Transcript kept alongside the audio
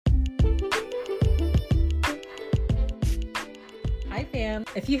fam.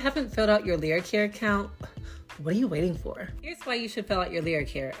 If you haven't filled out your LyriCare account, what are you waiting for? Here's why you should fill out your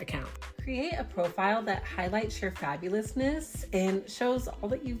LyriCare account. Create a profile that highlights your fabulousness and shows all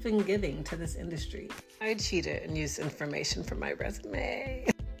that you've been giving to this industry. I cheated and used information from my resume.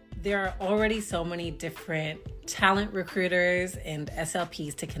 There are already so many different talent recruiters and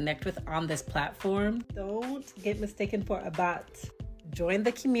SLPs to connect with on this platform. Don't get mistaken for a bot. Join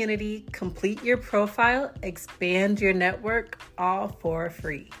the community, complete your profile, expand your network, all for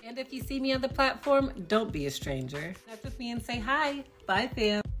free. And if you see me on the platform, don't be a stranger. Connect with me and say hi. Bye,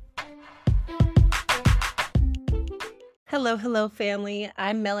 fam. Hello, family.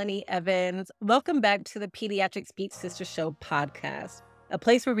 I'm Melanie Evans. Welcome back to the Pediatric Speech Sister Show podcast, a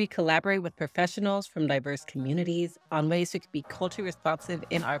place where we collaborate with professionals from diverse communities on ways we can be culturally responsive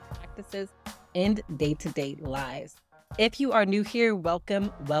in our practices and day-to-day lives. If you are new here,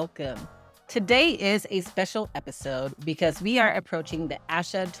 welcome. Today is a special episode because we are approaching the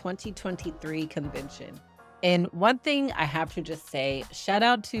ASHA 2023 convention. And one thing I have to just say, shout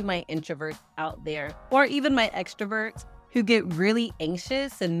out to my introverts out there, or even my extroverts who get really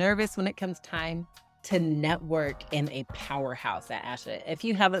anxious and nervous when it comes time to network in a powerhouse at ASHA. If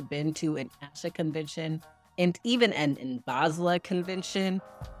you haven't been to an ASHA convention and even an INBASLA convention,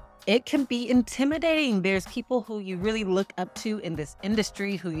 it can be intimidating. There's people who you really look up to in this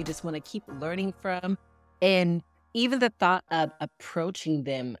industry who you just want to keep learning from. And even the thought of approaching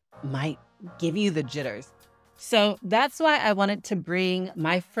them might give you the jitters. So that's why I wanted to bring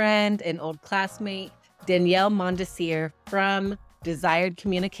my friend and old classmate, Danielle Mondesir from Desired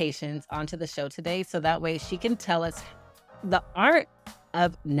Communications onto the show today. So that way she can tell us the art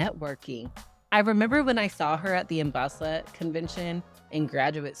of networking. I remember when I saw her at the INBASLA convention in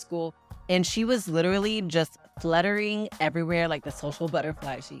graduate school, and she was literally just fluttering everywhere like the social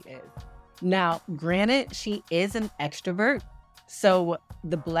butterfly she is. Now, granted, she is an extrovert. So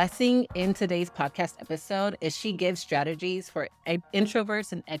the blessing in today's podcast episode is she gives strategies for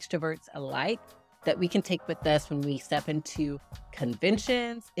introverts and extroverts alike that we can take with us when we step into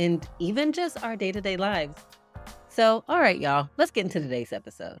conventions and even just our day-to-day lives. So, all right, y'all, let's get into today's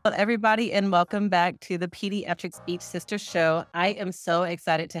episode. Hello, everybody, and welcome back to the Pediatric Speech Sister Show. I am so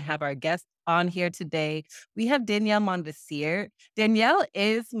excited to have our guest on here today. We have Danielle Mondesir. Danielle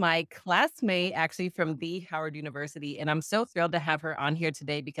is my classmate, actually, from the Howard University, and I'm so thrilled to have her on here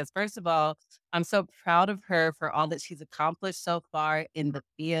today because, first of all, I'm so proud of her for all that she's accomplished so far in the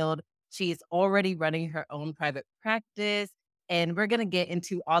field. She is already running her own private practice, and we're going to get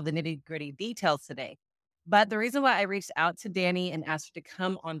into all the nitty-gritty details today. But the reason why I reached out to Danny and asked her to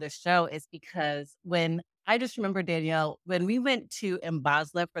come on the show is because I just remember, Danielle, when we went to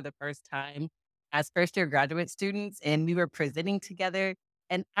INBASLA for the first time as first-year graduate students and we were presenting together,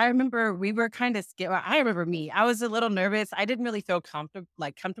 and I remember we were kind of scared. Well, I remember me. I was a little nervous. I didn't really feel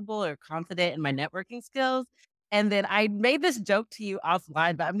comfortable or confident in my networking skills. And then I made this joke to you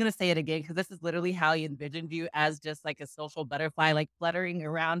offline, but I'm going to say it again because this is literally how I envisioned you, as just like a social butterfly, like fluttering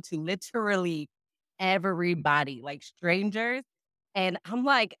around to literally everybody, like strangers. And I'm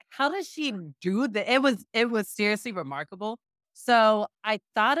like, how does she do that? It was seriously remarkable. So I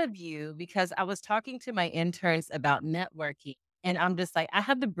thought of you because I was talking to my interns about networking, and I'm just like, I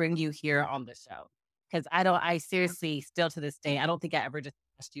have to bring you here on the show because I seriously, still to this day, I don't think I ever just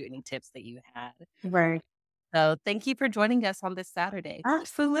asked you any tips that you had. Right. So thank you for joining us on this Saturday.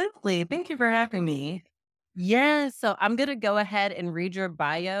 Absolutely. Thank you for having me. Yeah, so I'm going to go ahead and read your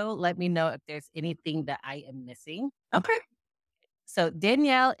bio. Let me know if there's anything that I am missing. Okay. So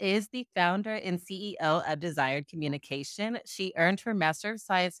Danielle is the founder and CEO of Desired Communication. She earned her Master of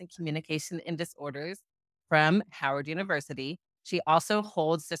Science in Communication and Disorders from Howard University. She also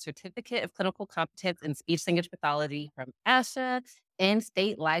holds the Certificate of Clinical Competence in Speech Language Pathology from ASHA and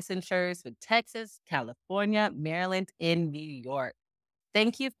state licensures with Texas, California, Maryland, and New York.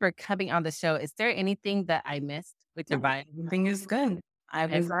 Thank you for coming on the show. Is there anything that I missed with your bio? Everything is good. I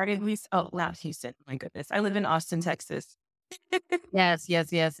Okay. reside in not Houston. My goodness. I live in Austin, Texas. Yes.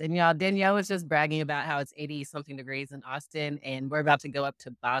 And y'all, Danielle was just bragging about how it's 80 something degrees in Austin, and we're about to go up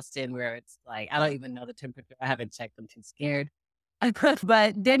to Boston where it's like, I don't even know the temperature. I haven't checked. I'm too scared.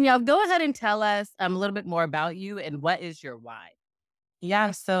 But Danielle, go ahead and tell us a little bit more about you and what is your why?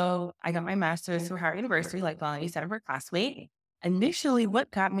 Yeah. So I got my master's from Howard University, like Melanie said, of her classmate. Initially, what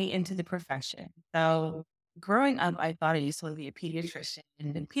got me into the profession? So growing up, I thought I used to want to be a pediatrician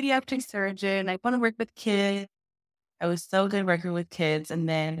and a pediatric surgeon. I want to work with kids. I was so good working with kids. And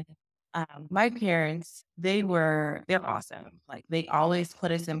then my parents, they're awesome. Like they always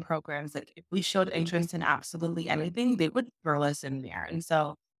put us in programs that if we showed interest in absolutely anything, they would throw us in there. And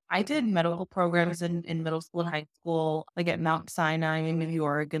so I did medical programs in middle school and high school, like at Mount Sinai in New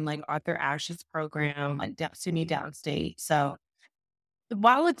York and like Arthur Ashe's program at SUNY Downstate. So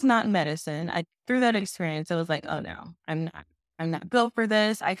while it's not medicine, through that experience, I was like, "Oh, no, I'm not built for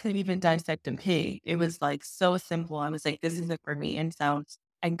this." I couldn't even dissect a pig. It was, like, so simple. I was like, "This isn't for me." And so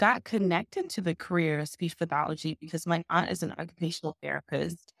I got connected to the career of speech pathology because my aunt is an occupational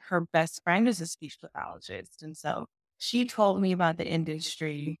therapist. Her best friend is a speech pathologist, and so she told me about the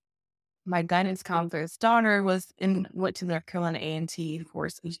industry. My guidance counselor's daughter went to North Carolina A&T for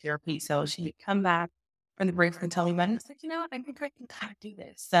speech therapy, so she would come back from the break and tell me about it. And I was like, you know what, I think I can kind of do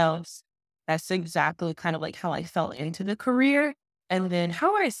this. So that's exactly kind of like how I fell into the career. And then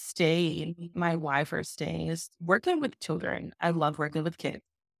how I stayed, my why for staying is working with children. I love working with kids.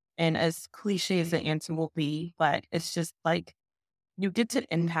 And as cliche as the answer will be, but it's just like you get to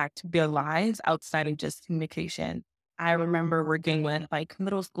impact their lives outside of just communication. I remember working with like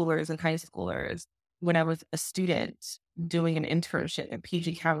middle schoolers and high schoolers when I was a student doing an internship in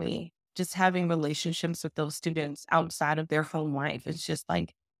PG County, just having relationships with those students outside of their home life. It's just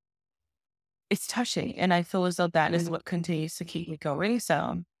like, it's touching. And I feel as though that is what continues to keep me going. So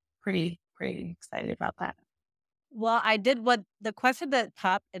I'm pretty excited about that. Well, I did what the question that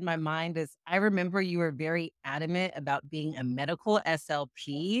popped in my mind is I remember you were very adamant about being a medical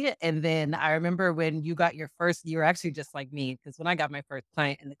SLP. And then I remember when you got your first, you were actually just like me, because when I got my first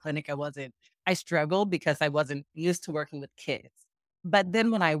client in the clinic, I struggled because I wasn't used to working with kids. But then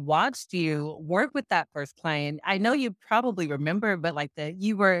when I watched you work with that first client, I know you probably remember, but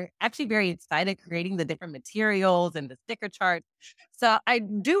you were actually very excited creating the different materials and the sticker charts. So I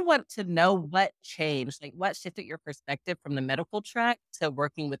do want to know what changed, like what shifted your perspective from the medical track to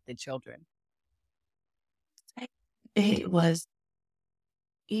working with the children. It was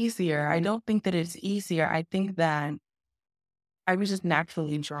easier. I don't think that it's easier. I think that I was just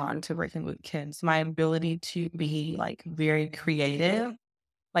naturally drawn to working with kids. My ability to be like very creative,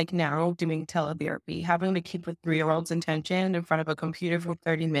 like now doing teletherapy, having to keep a 3-year-old's attention in front of a computer for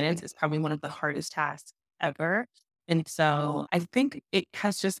 30 minutes is probably one of the hardest tasks ever. And so I think it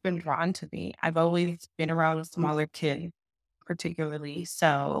has just been drawn to me. I've always been around a smaller kid, particularly.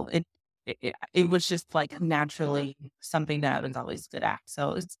 So it was just like naturally something that I was always good at.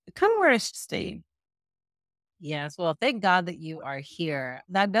 So it's kind of where I stayed. Yes. Well, thank God that you are here.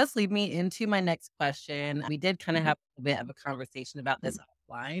 That does lead me into my next question. We did kind of have a bit of a conversation about this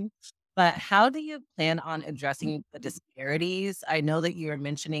offline, but how do you plan on addressing the disparities? I know that you were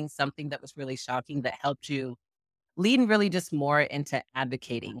mentioning something that was really shocking that helped you lean really just more into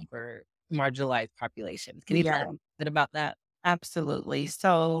advocating for marginalized populations. Can you tell Yeah. me a bit about that? Absolutely.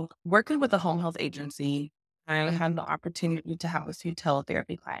 So, working with a home health agency, I had the opportunity to have a few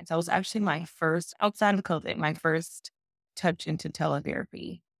teletherapy clients. That was actually my first, outside of COVID, my first touch into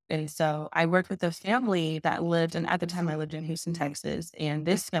teletherapy. And so I worked with a family that lived, and at the time I lived in Houston, Texas, and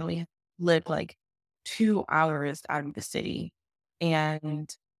this family lived like 2 hours out of the city.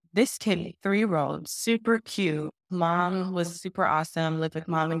 And this kid, 3-year-old, super cute. Mom was super awesome, lived with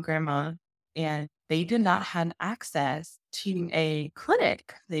mom and grandma, and they did not have access to a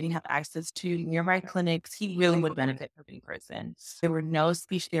clinic. They didn't have access to nearby clinics. He really would benefit from in person. There were no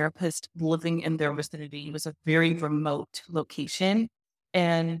speech therapists living in their vicinity. It was a very remote location.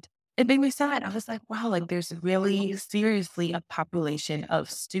 And it made me sad. I was like, wow, like there's really seriously a population of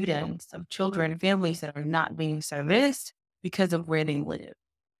students, of children, families that are not being serviced because of where they live.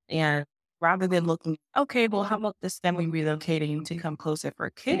 And rather than looking, okay, well, how about this family relocating to come closer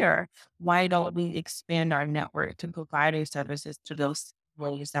for care? Why don't we expand our network to providing services to those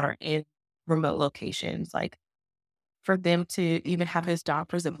families that are in remote locations? Like for them to even have his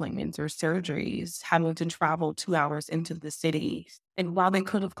doctor's appointments or surgeries, having to travel 2 hours into the city. And while they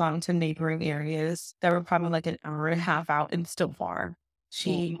could have gone to neighboring areas that were probably like an hour and a half out and still far,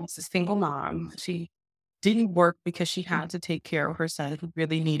 she was a single mom. She didn't work because she had to take care of her son who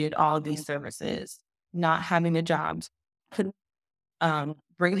really needed all of these services. Not having a job could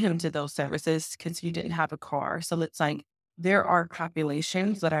bring him to those services because he didn't have a car. So it's like there are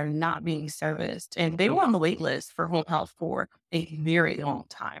populations that are not being serviced, and they were on the wait list for home health for a very long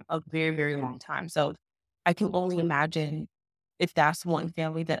time, a very, very long time. So I can only imagine if that's one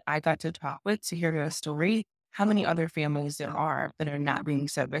family that I got to talk with to hear their story, how many other families there are that are not being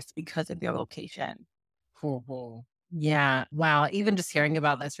serviced because of their location. Cool. Yeah. Wow. Even just hearing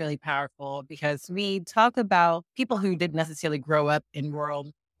about that's really powerful because we talk about people who didn't necessarily grow up in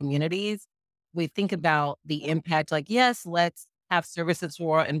rural communities. We think about the impact, like, yes, let's have services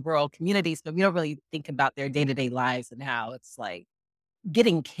for in rural communities, but we don't really think about their day to day lives and how it's like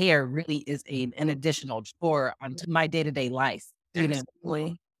getting care really is an additional chore onto my day to day life. You know,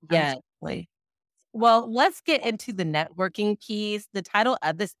 Absolutely. Yeah. Absolutely. Well, let's get into the networking piece. The title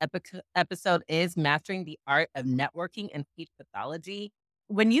of this episode is Mastering the Art of Networking and Speech Pathology.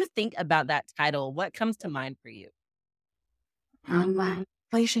 When you think about that title, what comes to mind for you?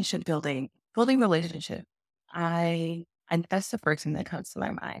 Relationship building, building relationship. And that's the first thing that comes to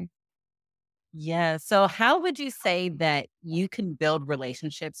my mind. Yeah. So, how would you say that you can build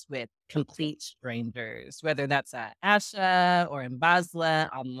relationships with complete strangers, whether that's at ASHA or in Basla,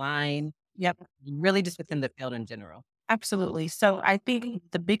 online, Yep. really just within the field in general? Absolutely. So I think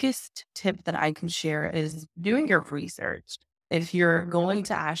the biggest tip that I can share is doing your research. If you're going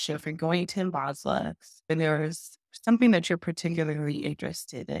to ASHA, if you're going to Basla, and there's something that you're particularly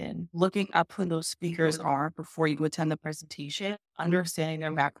interested in, looking up who those speakers are before you attend the presentation, understanding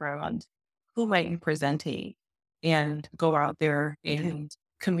their background, who might be presenting, and go out there and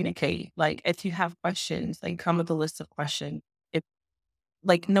communicate. Like if you have questions, like come with a list of questions.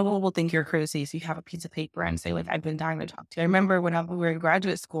 Like, no one will think you're crazy if you have a piece of paper and say, like, "I've been dying to talk to you." I remember when we were in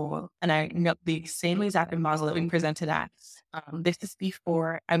graduate school, and I know the same exact model that we presented at. This is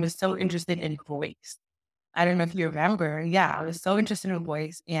before I was so interested in voice. I don't know if you remember. Yeah, I was so interested in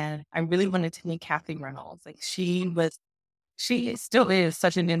voice, and I really wanted to meet Kathy Reynolds. Like, she still is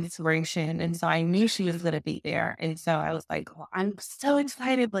such an inspiration, and so I knew she was gonna be there, and so I was like, "Well, I'm so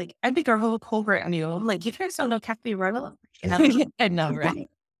excited." Like, I think our whole cohort knew. I'm like, "You guys don't know Kathy Reynolds?" And I know, right?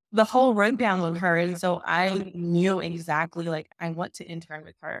 the whole rundown with her, and so I knew exactly, like, I want to intern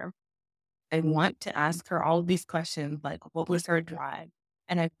with her. I want to ask her all of these questions, like, what was her drive?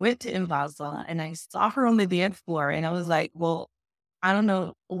 And I went to Basel, and I saw her on the dance floor, and I was like, "Well, I don't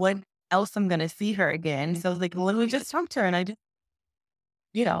know when else I'm gonna see her again." So I was like, "Well, let me just talk to her," and I just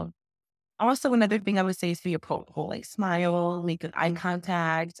you know, also another thing I would say is be approachable, like smile, make good eye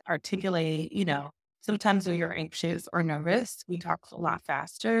contact, articulate, sometimes when you're anxious or nervous, we talk a lot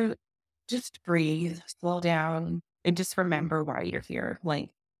faster. Just breathe, slow down, and just remember why you're here. Like,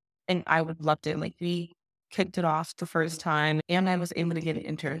 and I would loved it. Like we kicked it off the first time and I was able to get an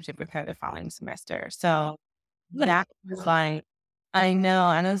internship with her the following semester. So that was like, I know.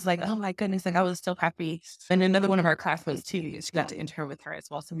 And I was like, oh my goodness, like I was so happy. And another one of our classmates too, she got to intern with her as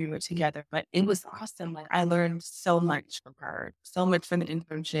well. So we were together. But it was awesome. Like I learned so much from her, so much from the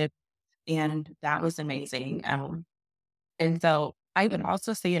internship. And that was amazing. And so I would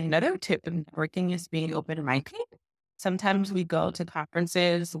also say another tip in networking is being open minded. Sometimes we go to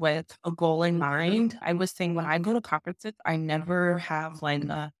conferences with a goal in mind. I was saying when I go to conferences, I never have like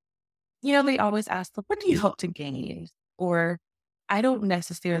they always ask, like, what do you hope to gain? Or I don't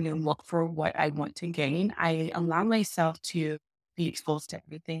necessarily look for what I want to gain. I allow myself to be exposed to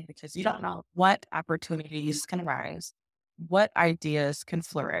everything because you don't know what opportunities can arise, what ideas can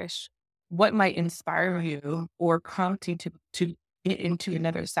flourish, what might inspire you or prompt you to get into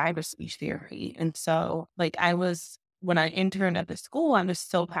another side of speech therapy. And so, like, when I interned at the school, I was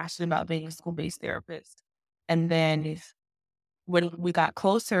so passionate about being a school based therapist. And then when we got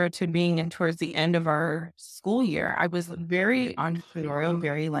closer to being in towards the end of our school year, I was very entrepreneurial,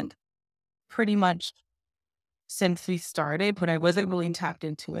 very like pretty much since we started, but I wasn't really tapped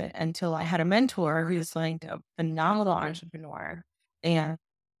into it until I had a mentor who's like a phenomenal entrepreneur. And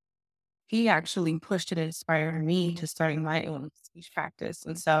he actually pushed and inspired me to starting my own speech practice.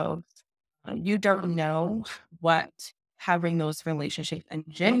 And so you don't know what having those relationships and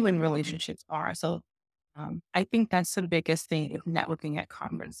genuine relationships are. So I think that's the biggest thing of networking at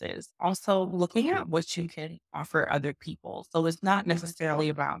conferences. Also, looking at what you can offer other people. So it's not necessarily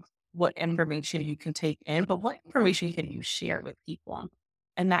about what information you can take in, but what information can you share with people?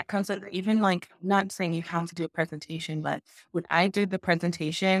 And that comes with even like not saying you have to do a presentation, but when I did the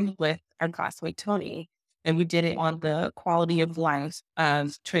presentation with our classmate Tony, and we did it on the quality of life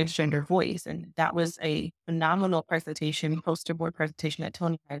of transgender voice. And that was a phenomenal presentation, poster board presentation that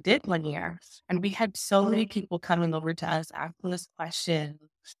Tony and I did one year. And we had so many people coming over to us asking us questions.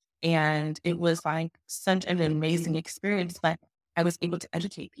 And it was like such an amazing experience. But I was able to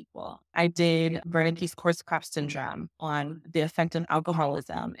educate people. I did Wernicke's Korsakoff syndrome on the effect of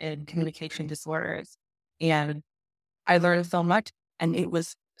alcoholism and communication disorders. And I learned so much and it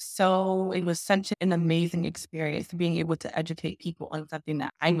was such an amazing experience being able to educate people on something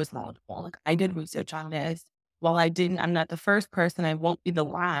that I was knowledgeable. Like I did research on this. While I'm not the first person, I won't be the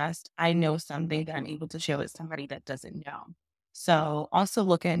last. I know something that I'm able to share with somebody that doesn't know. So also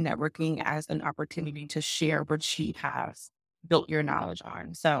look at networking as an opportunity to share what she has built your knowledge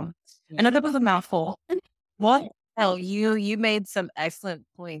on. So, and that was a mouthful. What? Oh, you made some excellent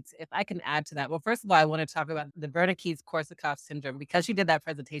points. If I can add to that, well, first of all, I want to talk about the Wernicke's Korsakoff syndrome because you did that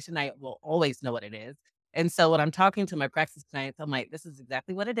presentation. I will always know what it is. And so when I'm talking to my practice clients, I'm like, this is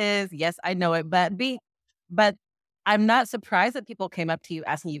exactly what it is. Yes, I know it, but I'm not surprised that people came up to you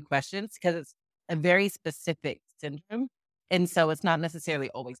asking you questions because it's a very specific syndrome. And so it's not necessarily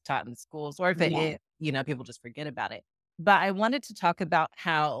always taught in schools, or if it Yeah. is, people just forget about it. But I wanted to talk about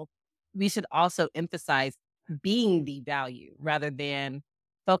how we should also emphasize being the value rather than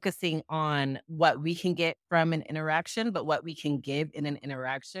focusing on what we can get from an interaction, but what we can give in an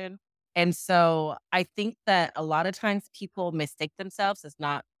interaction. And so I think that a lot of times people mistake themselves as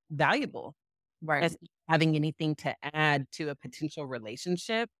not valuable, Right. as having anything to add to a potential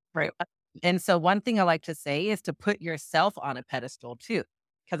relationship. Right. And so one thing I like to say is to put yourself on a pedestal too,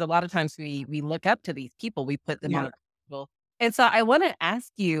 because a lot of times we look up to these people, we put them on Yeah. a pedestal. And so I want to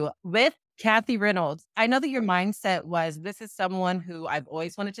ask you with Kathy Reynolds, I know that your mindset was this is someone who I've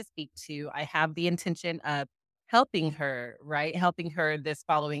always wanted to speak to. I have the intention of helping her, right? Helping her this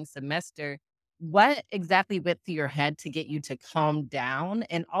following semester. What exactly went through your head to get you to calm down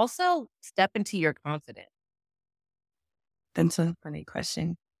and also step into your confidence? That's a funny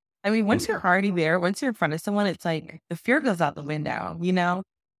question. I mean, once you're already there, once you're in front of someone, it's like the fear goes out the window, you know?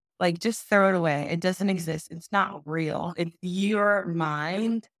 Like just throw it away. It doesn't exist. It's not real. It's your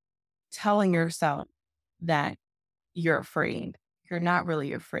mind telling yourself that you're afraid. You're not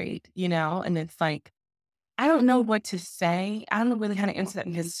really afraid, you know? And it's like, I don't know what to say. I don't know really how to answer that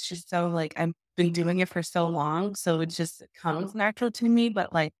because it's just so like I've been doing it for so long. So it just comes natural to me.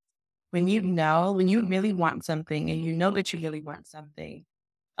 But like when you really want something and you know that you really want something,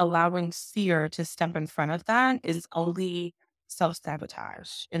 allowing fear to step in front of that is only self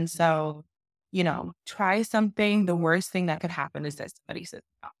sabotage. And so, try something. The worst thing that could happen is that somebody says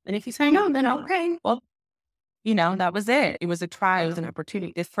no. And if you say no, then okay, well, that was it. It was a try. It was an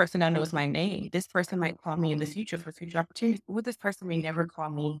opportunity. This person I know is my name. This person might call me in the future for future opportunities. Well, this person may never call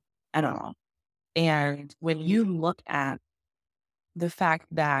me at all. And when you look at the fact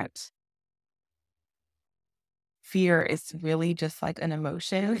that fear is really just like an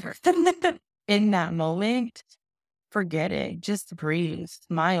emotion in that moment, forget it. Just breathe,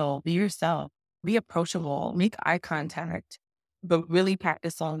 smile, be yourself, be approachable, make eye contact, but really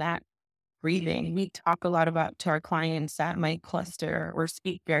practice on that breathing. We talk a lot about to our clients that might cluster or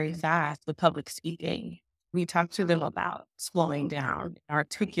speak very fast with public speaking. We talk to them about slowing down,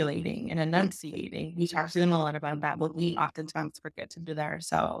 articulating, and enunciating. We talk to them a lot about that, but we oftentimes forget to do that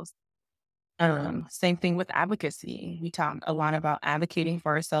ourselves. Same thing with advocacy. We talk a lot about advocating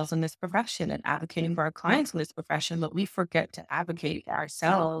for ourselves in this profession and advocating for our clients in this profession, but we forget to advocate for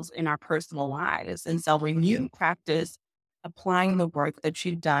ourselves in our personal lives. And so when you practice applying the work that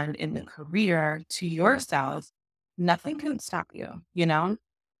you've done in the career to yourself, nothing can stop you, you know?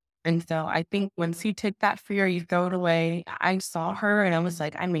 And so I think once you take that fear, you throw it away. I saw her and I was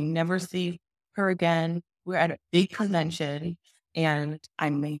like, I may never see her again. We're at a big convention and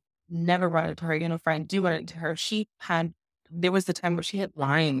I may never run into her again. If I do run into her, there was the time where she had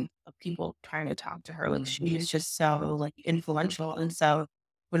lines of people trying to talk to her. Like she is just so like influential. And so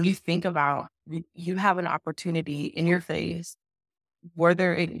when you think about you have an opportunity in your face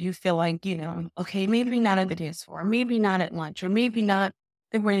whether you feel like, okay, maybe not at the dance floor, maybe not at lunch, or maybe not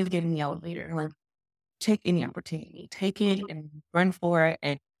the ready to get in the elevator. Like, take any opportunity, take it and run for it.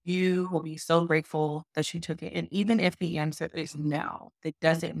 And you will be so grateful that you took it. And even if the answer is no, that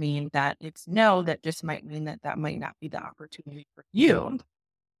doesn't mean that it's no. That just might mean that that might not be the opportunity for you.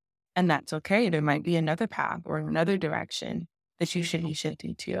 And that's okay. There might be another path or another direction that you should be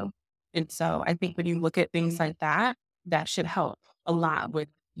shifting to. And so I think when you look at things like that, that should help a lot with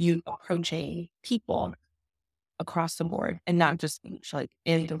you approaching people across the board and not just like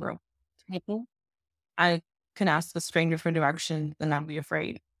in the room. Mhm. I can ask a stranger for directions and not be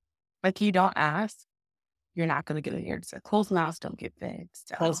afraid. Like you don't ask, you're not going to get an answer. Closed mouths don't get fed.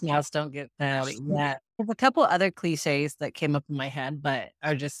 So, Close mouths don't get fed. Yeah. There's a couple other cliches that came up in my head, but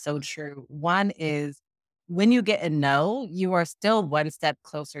are just so true. One is when you get a no, you are still one step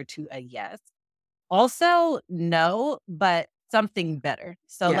closer to a yes. Also, no, but something better.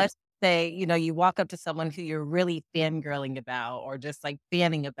 So yeah, let's say, you walk up to someone who you're really fangirling about or just like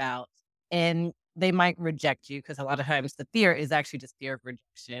fanning about, and they might reject you because a lot of times the fear is actually just fear of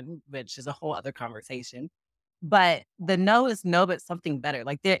rejection, which is a whole other conversation. But the no is no, but something better.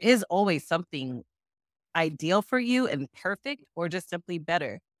 Like there is always something ideal for you and perfect or just simply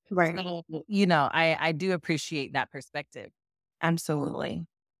better. right. So, I do appreciate that perspective. Absolutely.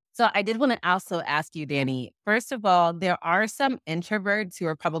 So I did want to also ask you, Danny, first of all, there are some introverts who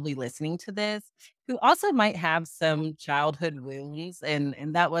are probably listening to this who also might have some childhood wounds. And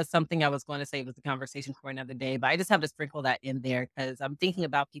that was something I was going to say was a conversation for another day, but I just have to sprinkle that in there because I'm thinking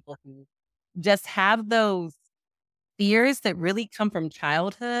about people who just have those fears that really come from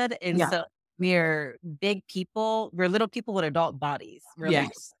childhood, and Yeah. so we're little people with adult bodies. We're like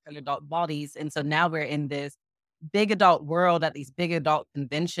Yes. in adult bodies, and so now we're in this big adult world at these big adult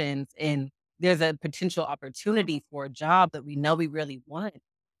conventions, and there's a potential opportunity for a job that we know we really want,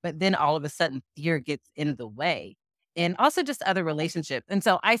 but then all of a sudden fear gets in the way, and also just other relationships. And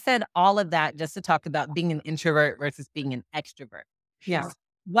so I said all of that just to talk about being an introvert versus being an extrovert. Yeah.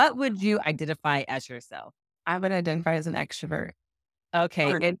 What would you identify as yourself? I would identify as an extrovert.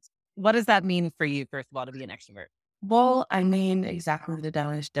 Okay, Or and what does that mean for you, first of all, to be an extrovert? Well, I mean exactly the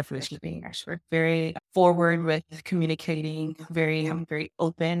definition of being extrovert. Very forward with communicating, very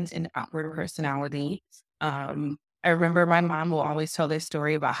open and outward personality. I remember my mom will always tell this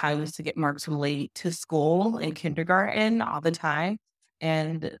story about how I used to get marked late to school in kindergarten all the time.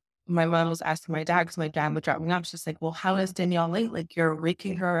 And my mom was asking my dad, because my dad would drop me off. She's like, well, how is Danielle late? Like, you're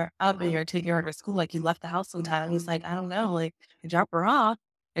waking her up and you're taking her to school. Like, you left the house sometime. He's like, I don't know. Like, I drop her off.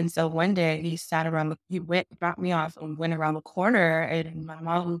 And so one day he went, dropped me off and went around the corner, and my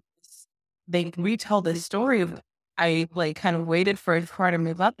mom, they retell this story of, I like kind of waited for his car to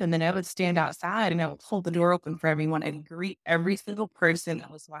move up, and then I would stand outside and I would hold the door open for everyone and greet every single person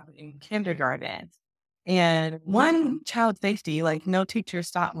that was walking in kindergarten. And one, child safety, like no teacher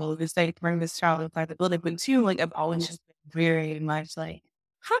stopped me to say, bring this child inside the building. But two, like I've always just been very much like,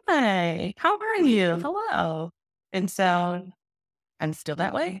 hi, how are you? Hello. And so I'm still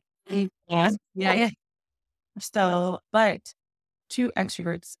that way. Yeah. Yeah, yeah. So, but to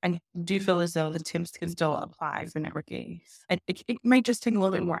extroverts, I do feel as though the tips can still apply for networking. And it might just take a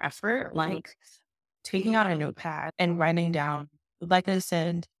little bit more effort, like taking out a notepad and writing down, like I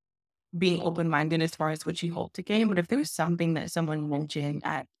said, being open minded as far as what you hope to gain. But if there's something that someone mentioned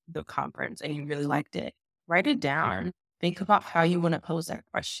at the conference and you really liked it, write it down. Think about how you want to pose that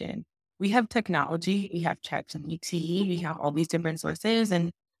question. We have technology, we have ChatGPT, we have all these different sources,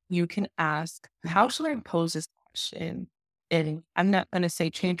 and you can ask, how should I pose this question? And I'm not going to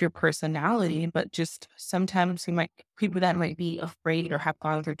say change your personality, but just sometimes people that might be afraid or have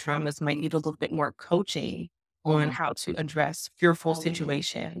gone through traumas might need a little bit more coaching on how to address fearful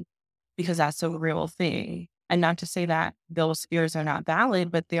situations, because that's a real thing. And not to say that those fears are not valid,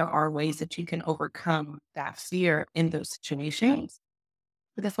 but there are ways that you can overcome that fear in those situations.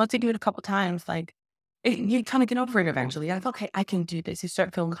 Because once you do it a couple times, like you kind of get over it eventually. Like, okay, I can do this. You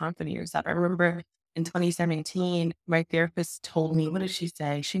start feeling confident in yourself. I remember in 2017, my therapist told me, what did she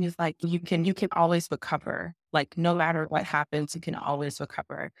say? She was like, you can always recover. Like no matter what happens, you can always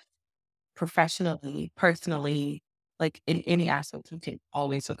recover professionally, personally, like in any aspect, you can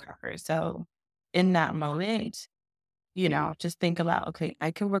always recover. So in that moment, just think about, okay,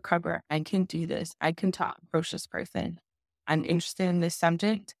 I can recover. I can do this. I can approach this person. I'm interested in this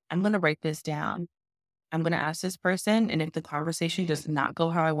subject. I'm going to write this down. I'm going to ask this person. And if the conversation does not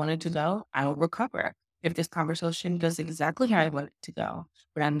go how I want it to go, I will recover. If this conversation goes exactly how I want it to go,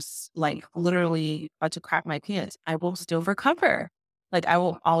 but I'm like literally about to crap my pants, I will still recover. Like I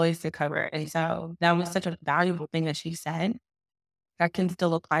will always recover. And so that was such a valuable thing that she said that can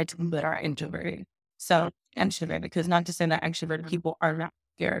still apply to people that are introverted. So extroverted, because not to say that extroverted people are not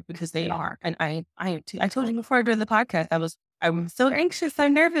scared, because they are. And I am too. I told you before during the podcast, I'm so anxious,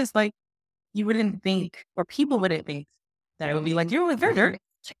 I'm nervous. Like you wouldn't think, or people wouldn't think that I would be like, you're with Verder.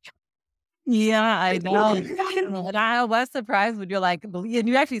 Yeah, I know. And I was surprised when you're like, and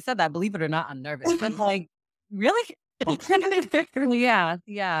you actually said that, believe it or not, I'm nervous. But like, really? Yeah,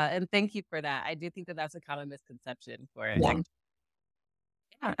 yeah. And thank you for that. I do think that that's a common misconception for it. Yeah,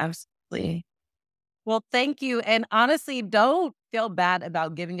 yeah, absolutely. Well, thank you. And honestly, don't feel bad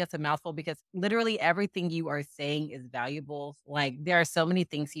about giving us a mouthful because literally everything you are saying is valuable. Like, there are so many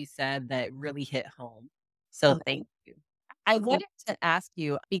things you said that really hit home. So, thank you. I wanted to ask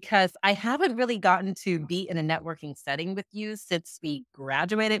you because I haven't really gotten to be in a networking setting with you since we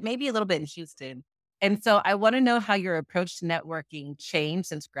graduated, maybe a little bit in Houston. And so I want to know how your approach to networking changed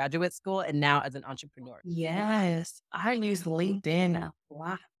since graduate school and now as an entrepreneur. Yes, I use LinkedIn a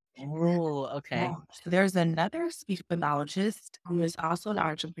lot. Oh, okay. Yeah. So there's another speech pathologist who is also an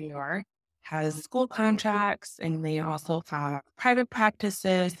entrepreneur, has school contracts, and they also have private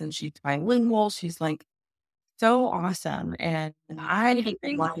practices, and she's bilingual. She's like so awesome. And I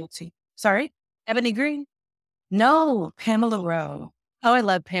wanted to, sorry? Ebony Green? No, Pamela Rowe. Oh, I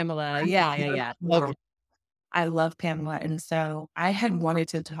love Pamela. I Yeah, yeah, yeah. love her. I love Pamela. And so I had wanted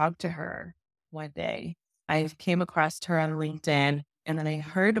to talk to her one day. I came across her on LinkedIn, and then I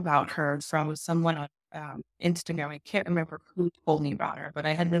heard about her from someone on Instagram. I can't remember who told me about her, but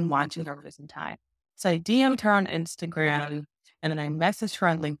I had been watching her for some time. So I DM'd her on Instagram, And then I messaged her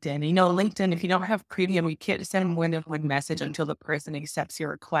on LinkedIn. LinkedIn, if you don't have premium, you can't send more than one message until the person accepts your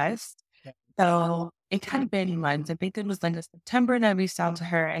request. So it had been months. I think it was like in September and I reached out to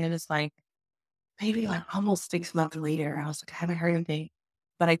her and it was like maybe like almost 6 months later. I was like, I haven't heard anything.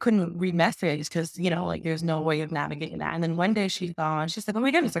 But I couldn't re-message because, like there's no way of navigating that. And then one day she saw and she's like, oh my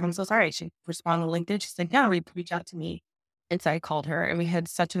goodness, like, I'm so sorry. She responded on LinkedIn. She's like, yeah, reach out to me. And so I called her and we had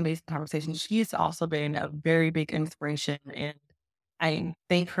such an amazing conversation. She's also been a very big inspiration. And I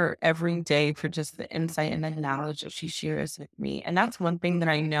thank her every day for just the insight and the knowledge that she shares with me. And that's one thing that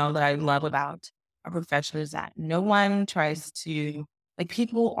I know that I love about our profession is that no one tries to, like,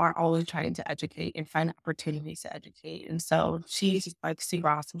 people are always trying to educate and find opportunities to educate. And so she's just, like, super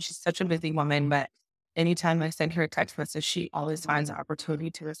awesome. She's such a busy woman, but anytime I send her a text message, she always finds an opportunity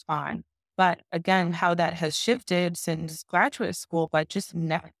to respond. But again, how that has shifted since graduate school, but just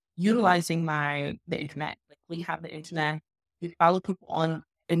utilizing the internet. Like, we have the internet, we follow people on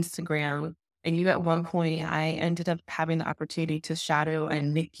Instagram. And at one point, I ended up having the opportunity to shadow a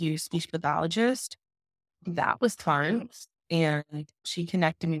NICU speech pathologist. That was fun. And she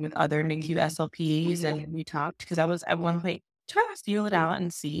connected me with other NICU SLPs and we talked because I was at one point trying to feel it out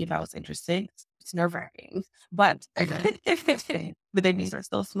and see if I was interested. It's nerve wracking, but the babies are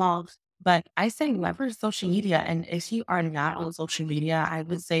still small. But I say leverage social media. And if you are not on social media, I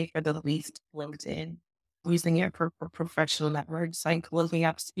would say for the least LinkedIn, using it for professional networks, like looking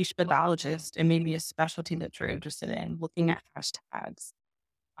up speech pathologists and maybe a specialty that you're interested in, looking at hashtags.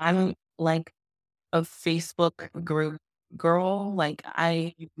 I'm like a Facebook group girl. Like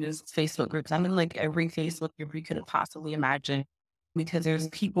I use Facebook groups. I'm in like every Facebook group you could possibly imagine because there's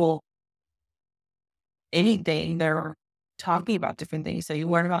people anything they're talking about different things. So you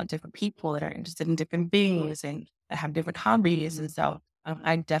learn about different people that are interested in different things and that have different hobbies. And so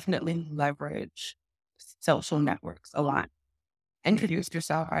I definitely leverage social networks a lot. Introduce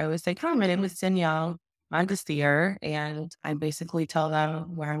yourself. I always say, hi, my name is Danielle Mondesir, and I basically tell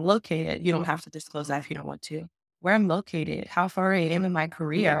them where I'm located. You don't have to disclose that if you don't want to. Where I'm located, how far I am in my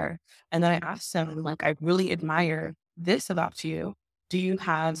career. And then I ask them, like, I really admire this about you. Do you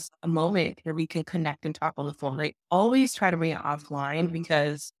have a moment where we can connect and talk on the phone? I always try to bring it offline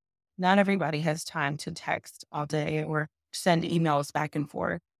because not everybody has time to text all day or send emails back and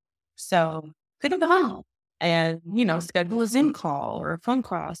forth. So pick up the phone and, schedule a Zoom call or a phone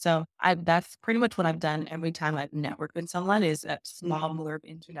call. So that's pretty much what I've done every time I've networked with someone is a small blurb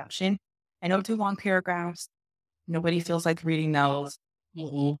introduction. I don't do long paragraphs. Nobody feels like reading those.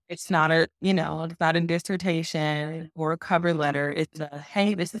 It's not it's not a dissertation or a cover letter. It's a,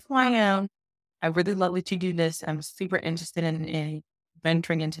 hey, this is who I am. I really love that you do this. I'm super interested in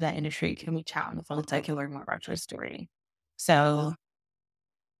venturing into that industry. Can we chat on the phone so I can learn more about your story? So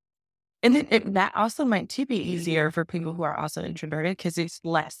and then that also might too be easier for people who are also introverted because it's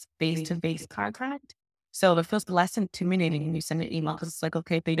less face-to-face contact. So it feels less intimidating when you send an email because it's like,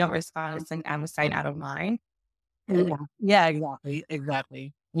 okay, if they don't respond, it's like out of sight, out of mind. Yeah. Yeah, exactly.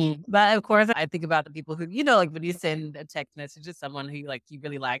 Exactly. But of course, I think about the people who, like when you send a text message to someone who like you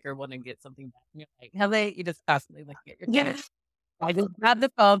really like or want to get something back, and you're like, hello, you just constantly like get your Yeah. I just grab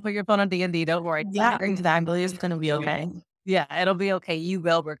the phone, put your phone on D&D, don't worry. Yeah, exactly. It's going to be okay. Yeah, it'll be okay. You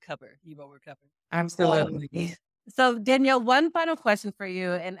will recover. You will recover. Absolutely. So, Danielle, one final question for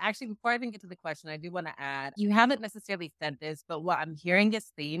you. And actually, before I even get to the question, I do want to add you haven't necessarily said this, but what I'm hearing is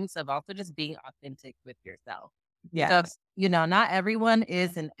themes of also just being authentic with yourself. So, Yes. not everyone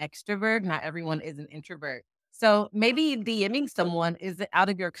is an extrovert, not everyone is an introvert. So maybe DMing someone is out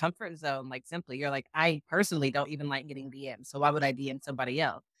of your comfort zone. Like simply, you're like, I personally don't even like getting DMs. So why would I DM somebody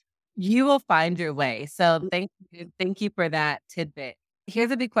else? You will find your way. So thank you for that tidbit.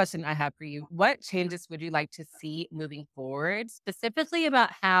 Here's a big question I have for you. What changes would you like to see moving forward, specifically about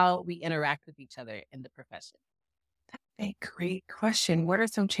how we interact with each other in the profession? A great question. What are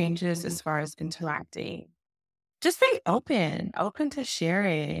some changes as far as interacting? Just being open to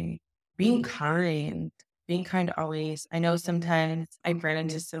sharing, being kind always. I know sometimes I ran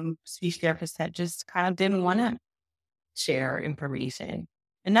into some speech therapists that just kind of didn't want to share information.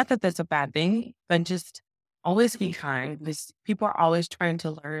 And not that that's a bad thing, but just always be kind because people are always trying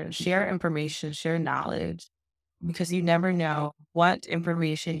to learn, share information, share knowledge, because you never know what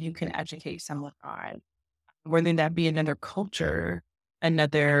information you can educate someone on, whether that be another culture,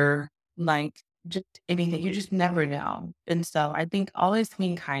 another, like, just anything. You just never know. And so I think always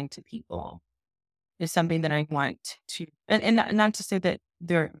being kind to people is something that I want to, and not to say that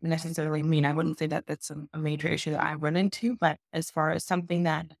they're necessarily mean. I wouldn't say that that's a major issue that I run into, but as far as something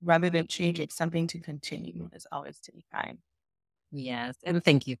that rather than change, it's something to continue is always to be kind. Yes, and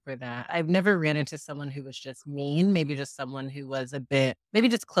thank you for that. I've never ran into someone who was just mean, maybe just someone who was a bit maybe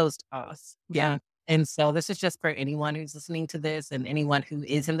just closed off. Yeah. And so this is just for anyone who's listening to this and anyone who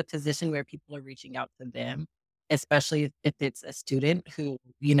is in the position where people are reaching out to them, especially if it's a student who,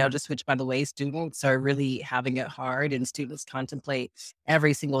 to switch by the way, students are really having it hard and students contemplate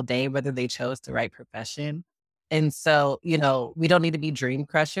every single day whether they chose the right profession. And so, we don't need to be dream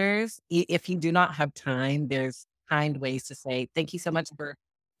crushers. If you do not have time, there's kind ways to say, thank you so much for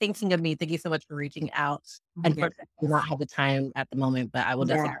thinking of me. Thank you so much for reaching out. Unfortunately, I do not have the time at the moment, but I will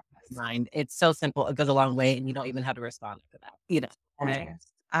definitely Yeah. keep in mind. It's so simple. It goes a long way and you don't even have to respond to that.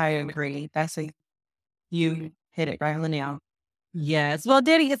 I agree. You hit it right on the nail. Yes. Well,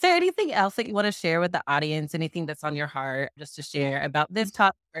 Danny, is there anything else that you want to share with the audience? Anything that's on your heart just to share about this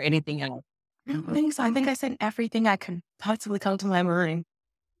topic or anything else? I don't think so. I think I said everything I can possibly come to my mind.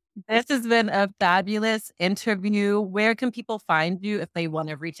 This has been a fabulous interview. Where can people find you if they want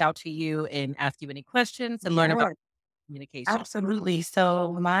to reach out to you and ask you any questions and learn about Yeah, communication? absolutely.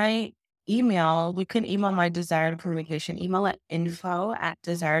 So my email, we can email my desired communication email at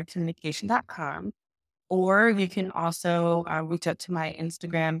info@desiredcommunication.com. Or you can also reach out to my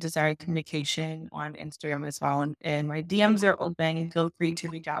Instagram, Desired Communication on Instagram as well. And my DMs are open. Feel free to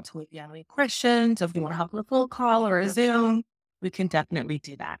reach out to me if you have any questions. If you want to hop on a phone call or a Zoom, we can definitely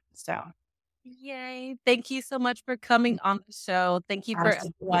do that. So, Yay. Thank you so much for coming on the show. Thank you for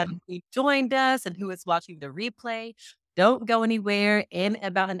absolutely. everyone who joined us and who is watching the replay. Don't go anywhere. In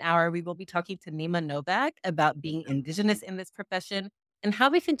about an hour, we will be talking to Nima Novak about being Indigenous in this profession and how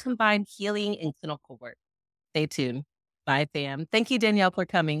we can combine healing and clinical work. Stay tuned. Bye, fam. Thank you, Danielle, for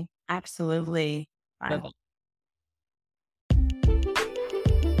coming. Absolutely. Bye. Bye-bye.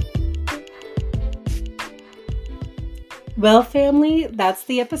 Well, family, that's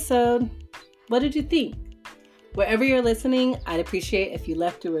the episode. What did you think? Wherever you're listening, I'd appreciate if you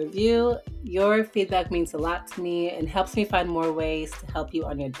left a review. Your feedback means a lot to me and helps me find more ways to help you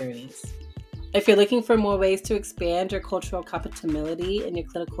on your journeys. If you're looking for more ways to expand your cultural compatibility in your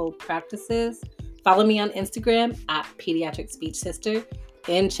clinical practices, follow me on Instagram at Pediatric Speech Sister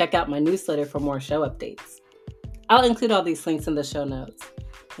and check out my newsletter for more show updates. I'll include all these links in the show notes.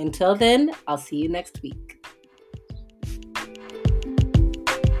 Until then, I'll see you next week.